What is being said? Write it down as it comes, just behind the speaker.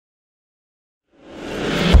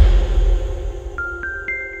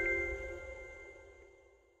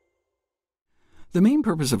The main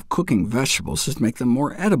purpose of cooking vegetables is to make them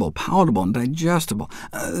more edible, palatable, and digestible.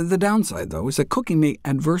 The downside, though, is that cooking may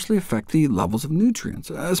adversely affect the levels of nutrients,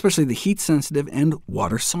 especially the heat-sensitive and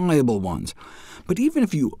water-soluble ones. But even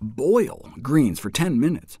if you boil greens for 10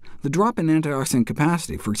 minutes, the drop in antioxidant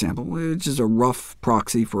capacity, for example, which is a rough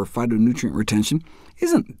proxy for phytonutrient retention,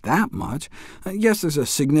 isn't that much. Yes, there's a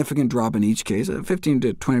significant drop in each case, a 15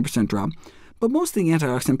 to 20% drop, but most of the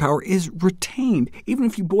antioxidant power is retained, even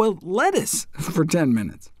if you boil lettuce for 10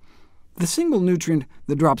 minutes. The single nutrient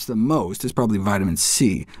that drops the most is probably vitamin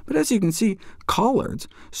C, but as you can see, collards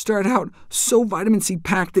start out so vitamin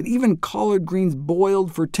C-packed that even collard greens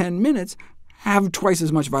boiled for 10 minutes have twice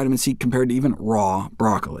as much vitamin C compared to even raw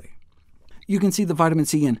broccoli. You can see the vitamin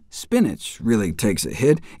C in spinach really takes a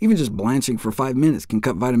hit. Even just blanching for 5 minutes can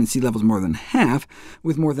cut vitamin C levels more than half,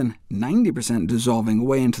 with more than 90% dissolving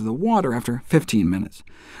away into the water after 15 minutes,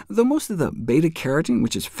 though most of the beta-carotene,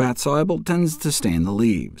 which is fat-soluble, tends to stay in the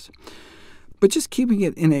leaves. But just keeping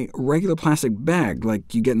it in a regular plastic bag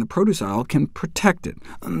like you get in the produce aisle can protect it.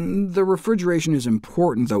 The refrigeration is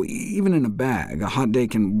important, though. Even in a bag, a hot day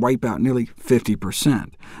can wipe out nearly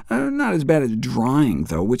 50%. Not as bad as drying,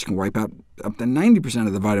 though, which can wipe out up to 90%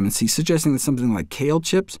 of the vitamin C, suggesting that something like kale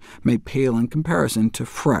chips may pale in comparison to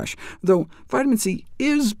fresh, though vitamin C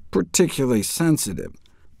is particularly sensitive.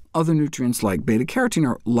 Other nutrients like beta-carotene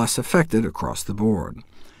are less affected across the board.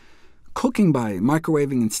 Cooking by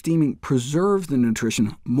microwaving and steaming preserves the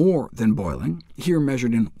nutrition more than boiling, here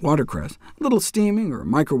measured in watercress. Little steaming or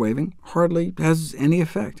microwaving hardly has any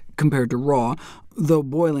effect compared to raw, though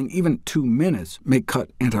boiling even 2 minutes may cut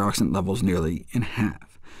antioxidant levels nearly in half.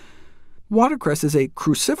 Watercress is a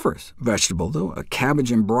cruciferous vegetable, though a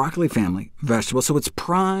cabbage and broccoli family vegetable, so it's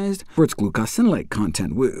prized for its glucosinolate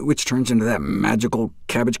content, which turns into that magical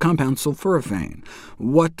cabbage compound sulforaphane.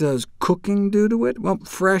 What does cooking do to it? Well,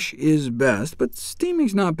 fresh is best, but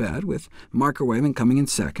steaming's not bad, with microwaving coming in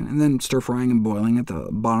second, and then stir-frying and boiling at the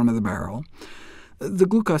bottom of the barrel. The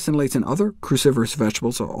glucosinolates in other cruciferous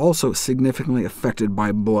vegetables are also significantly affected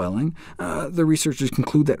by boiling. The researchers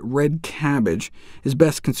conclude that red cabbage is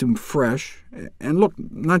best consumed fresh, and look,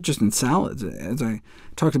 not just in salads. As I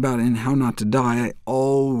talked about in How Not to Die, I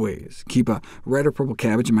always keep a red or purple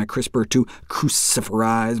cabbage in my crisper to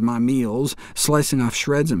cruciferize my meals, slicing off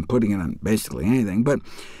shreds and putting it on basically anything. But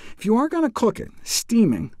if you are going to cook it,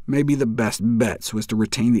 steaming may be the best bet so as to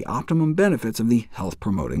retain the optimum benefits of the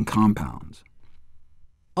health-promoting compounds.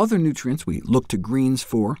 Other nutrients we look to greens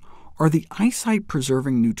for are the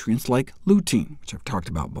eyesight-preserving nutrients like lutein, which I've talked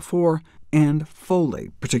about before, and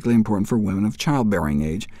folate, particularly important for women of childbearing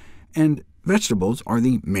age, and vegetables are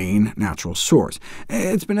the main natural source.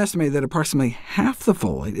 It's been estimated that approximately half the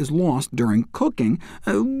folate is lost during cooking,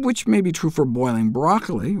 which may be true for boiling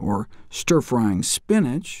broccoli, or stir-frying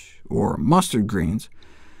spinach, or mustard greens,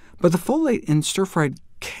 but the folate in stir-fried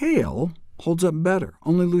kale holds up better,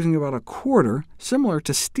 only losing about a quarter, similar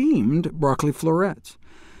to steamed broccoli florets.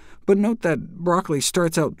 But note that broccoli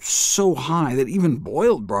starts out so high that even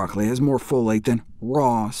boiled broccoli has more folate than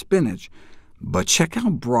raw spinach. But check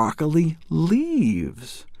out broccoli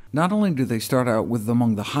leaves. Not only do they start out with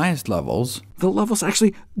among the highest levels, the levels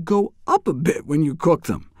actually go up a bit when you cook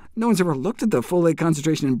them. No one's ever looked at the folate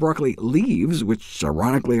concentration in broccoli leaves, which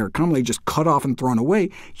ironically are commonly just cut off and thrown away,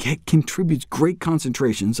 yet contributes great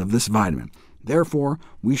concentrations of this vitamin. Therefore,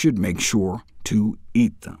 we should make sure to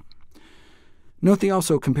eat them. Note they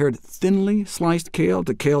also compared thinly sliced kale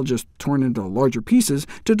to kale just torn into larger pieces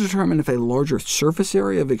to determine if a larger surface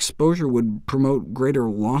area of exposure would promote greater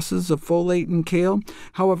losses of folate in kale.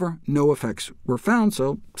 However, no effects were found,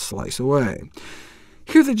 so slice away.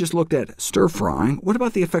 Here they just looked at stir-frying. What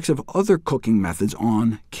about the effects of other cooking methods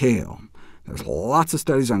on kale? There's lots of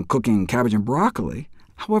studies on cooking cabbage and broccoli.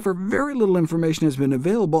 However, very little information has been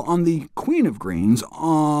available on the queen of greens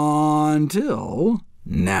until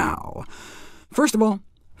now. First of all,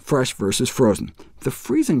 fresh versus frozen. The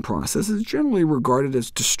freezing process is generally regarded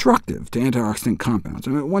as destructive to antioxidant compounds.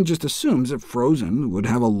 One just assumes that frozen would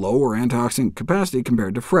have a lower antioxidant capacity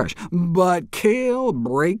compared to fresh. But kale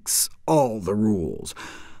breaks all the rules.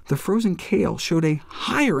 The frozen kale showed a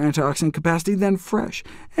higher antioxidant capacity than fresh,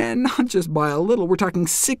 and not just by a little, we're talking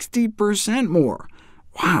 60% more.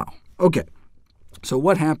 Wow. OK, so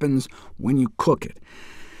what happens when you cook it?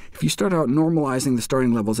 If you start out normalizing the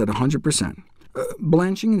starting levels at 100%,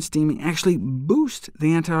 blanching and steaming actually boost the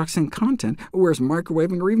antioxidant content, whereas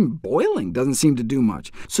microwaving or even boiling doesn't seem to do much.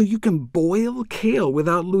 So you can boil kale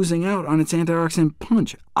without losing out on its antioxidant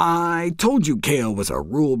punch. I told you kale was a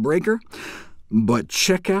rule breaker. But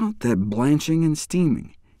check out that blanching and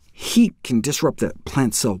steaming. Heat can disrupt the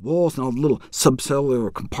plant cell walls and all the little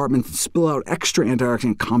subcellular compartments and spill out extra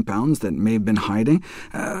antioxidant compounds that may have been hiding.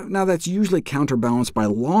 Now that's usually counterbalanced by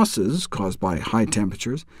losses caused by high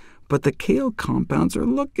temperatures, but the kale compounds are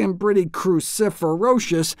looking pretty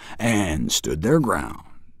cruciferocious and stood their ground.